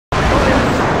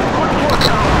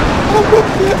Oh,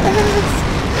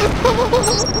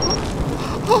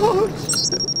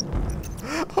 shit.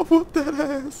 I whooped that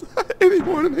ass. Any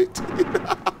more than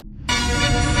 18.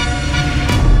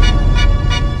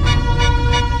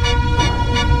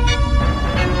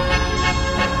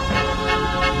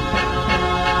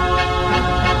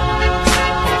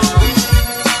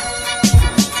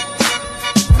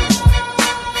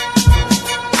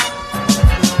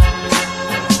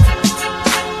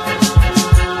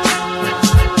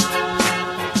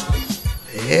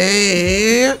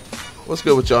 Hey, what's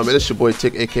good with y'all, man? It's your boy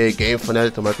Tick, aka Game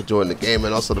Fanatic, the Michael Jordan, the game,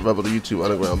 and also the Rebel of YouTube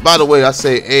Underground. By the way, I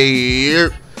say hey,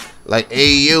 like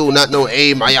you, not no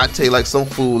a mayate, like some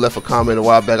fool left a comment a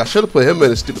while back. I should have put him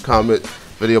in a stupid comment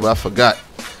video, but I forgot.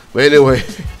 But anyway,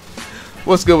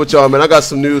 what's good with y'all, man? I got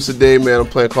some news today, man. I'm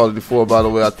playing Call of Duty 4, by the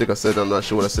way. I think I said, I'm not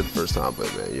sure what I said the first time, but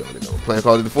man, you already know. I'm playing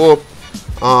Call of Duty 4.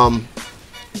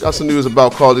 Got some news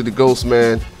about Call of Duty Ghosts,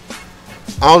 man.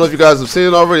 I don't know if you guys have seen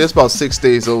it already. It's about 6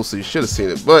 days old, so you should have seen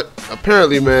it. But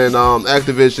apparently, man,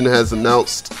 Activision has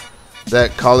announced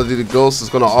that Call of Duty Ghosts is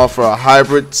going to offer a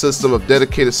hybrid system of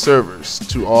dedicated servers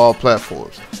to all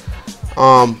platforms.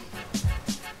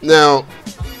 Now,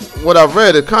 what I've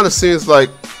read, it kind of seems like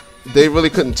they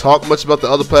really couldn't talk much about the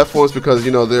other platforms because,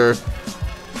 you know, they're,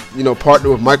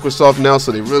 partnered with Microsoft now,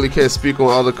 so they really can't speak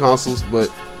on other consoles.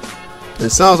 But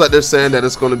it sounds like they're saying that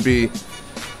it's going to be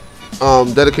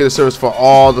dedicated service for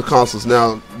all the consoles.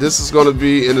 Now, this is going to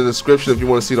be in the description if you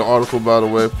want to see the article, by the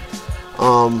way.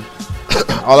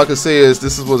 All I can say is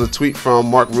this was a tweet from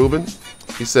Mark Rubin.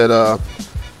 He said, I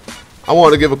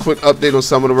want to give a quick update on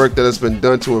some of the work that has been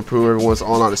done to improve everyone's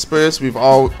online experience. We've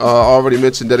already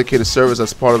mentioned dedicated servers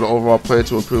as part of the overall plan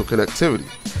to improve connectivity.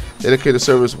 Dedicated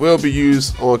servers will be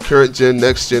used on current gen,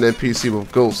 next gen, and PC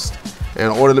with Ghost.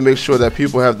 And in order to make sure that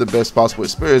people have the best possible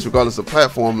experience, regardless of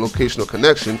platform, location, or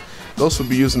connection, Ghost will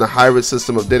be using a hybrid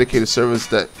system of dedicated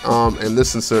servers and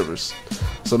listen servers.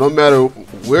 So no matter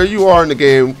where you are in the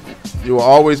game, it will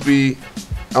always be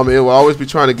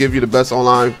trying to give you the best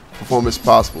online performance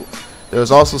possible.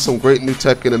 There's also some great new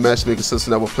tech in the matchmaking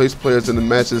system that will place players in the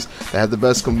matches that have the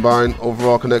best combined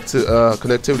overall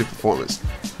connectivity performance.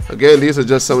 Again, these are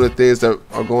just some of the things that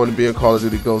are going to be in Call of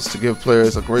Duty Ghosts to give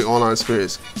players a great online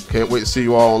experience. Can't wait to see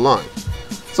you all online.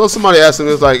 So somebody asked him,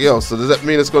 it's like, yo, so does that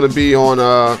mean it's going to be on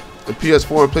the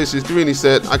PS4 and PlayStation 3? And he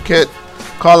said, I can't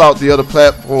call out the other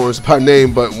platforms by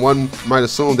name, but one might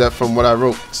assume that from what I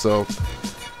wrote. So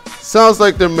sounds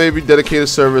like there may be dedicated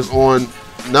servers on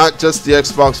not just the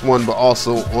Xbox One, but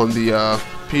also on the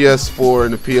PS4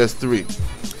 and the PS3.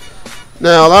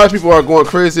 Now, a lot of people are going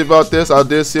crazy about this. I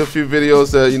did see a few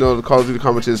videos that, the Call of Duty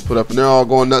commentators put up, and they're all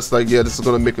going nuts like, yeah, this is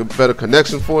going to make a better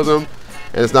connection for them,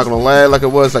 and it's not going to lag like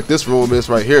it was, like this room is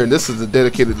right here, and this is a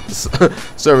dedicated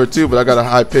server too, but I got a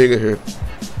high ping in here.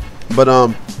 But,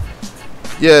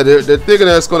 yeah, they're thinking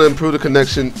that it's going to improve the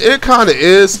connection. It kind of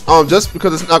is, just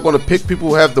because it's not going to pick people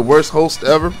who have the worst host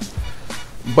ever.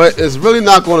 But it's really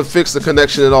not going to fix the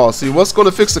connection at all. See, what's going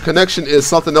to fix the connection is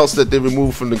something else that they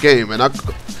removed from the game. And I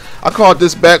called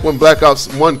this back when Black Ops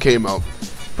 1 came out.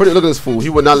 Look at this fool. He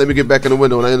would not let me get back in the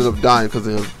window, and I ended up dying because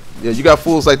of him. Yeah, you got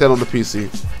fools like that on the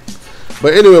PC.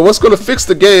 But anyway, what's going to fix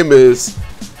the game is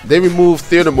they removed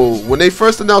theater mode. When they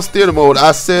first announced theater mode,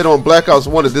 I said on Black Ops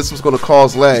 1 that this was going to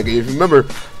cause lag. And if you remember,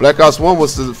 Black Ops 1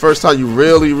 was the first time you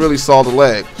really saw the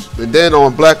lag. And then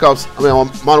on on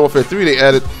Modern Warfare 3, they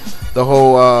added the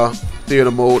whole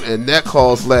theater mode, and that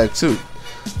caused lag too.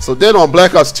 So then on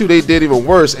Black Ops 2, they did even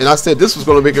worse, and I said this was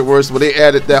going to make it worse when they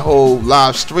added that whole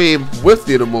live stream with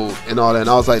theater mode and all that. And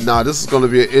I was like, nah, this is going to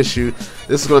be an issue.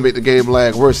 This is going to make the game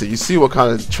lag worse. And you see what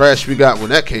kind of trash we got when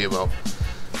that came out.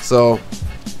 So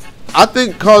I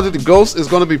think Call of Duty Ghosts is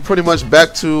going to be pretty much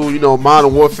back to,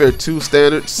 Modern Warfare 2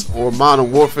 standards or Modern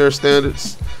Warfare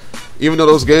standards. Even though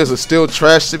those games are still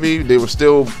trash to me, they were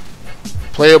still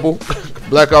playable.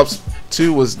 Black Ops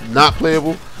 2 was not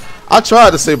playable. I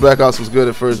tried to say Black Ops was good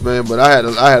at first, man, but I had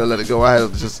to let it go. I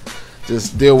had to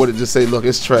just deal with it. Just say, look,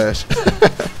 it's trash.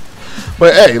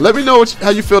 But hey, let me know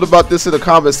how you feel about this in the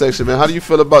comment section, man. How do you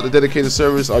feel about the dedicated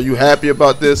servers? Are you happy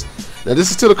about this? Now,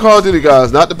 this is to the Call of Duty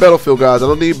guys, not the Battlefield guys. I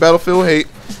don't need Battlefield hate.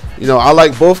 I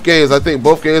like both games. I think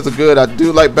both games are good. I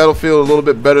do like Battlefield a little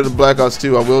bit better than Black Ops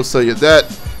 2. I will say you that.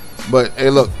 But hey,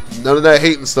 look, none of that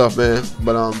hating stuff, man.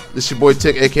 But this your boy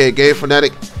Tick, aka Game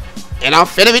Fanatic, and I'm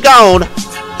finna be gone.